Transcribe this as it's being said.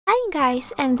Hi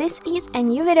guys, and this is a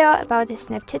new video about the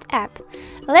Snapchat app.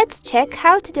 Let's check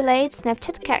how to delete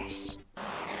Snapchat cache.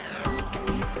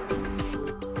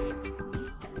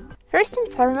 First and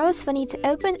foremost, we need to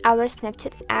open our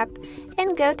Snapchat app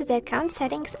and go to the account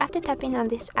settings after tapping on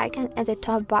this icon at the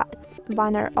top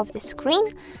banner of the screen.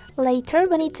 Later,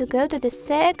 we need to go to the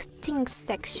settings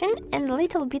section and a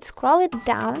little bit scroll it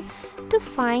down to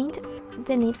find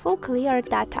the needful clear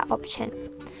data option.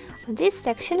 On this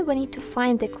section, we need to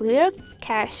find the clear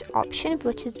cache option,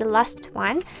 which is the last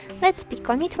one. Let's pick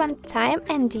on it one time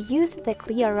and use the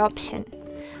clear option.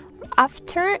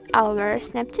 After, our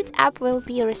Snapchat app will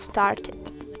be restarted.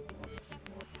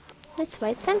 Let's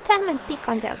wait some time and pick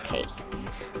on the OK.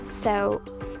 So,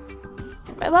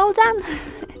 well done!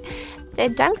 The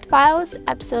junked files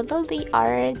absolutely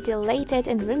are deleted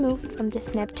and removed from the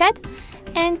Snapchat,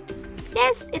 and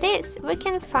yes, it is. We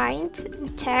can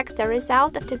check the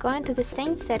result after going to the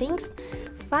same settings,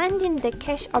 finding the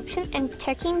cache option and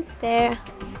checking the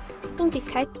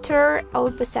indicator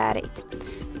opposite it.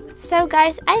 So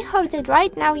guys, I hope that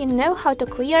right now you know how to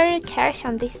clear cache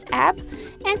on this app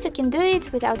and you can do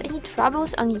it without any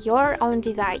troubles on your own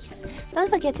device. Don't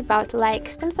forget about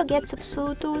likes, don't forget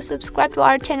to subscribe to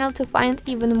our channel to find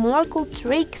even more cool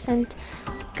tricks and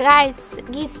guides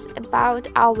about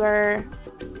our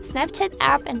Snapchat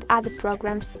app and other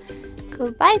programs.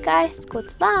 Goodbye guys, good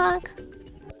luck!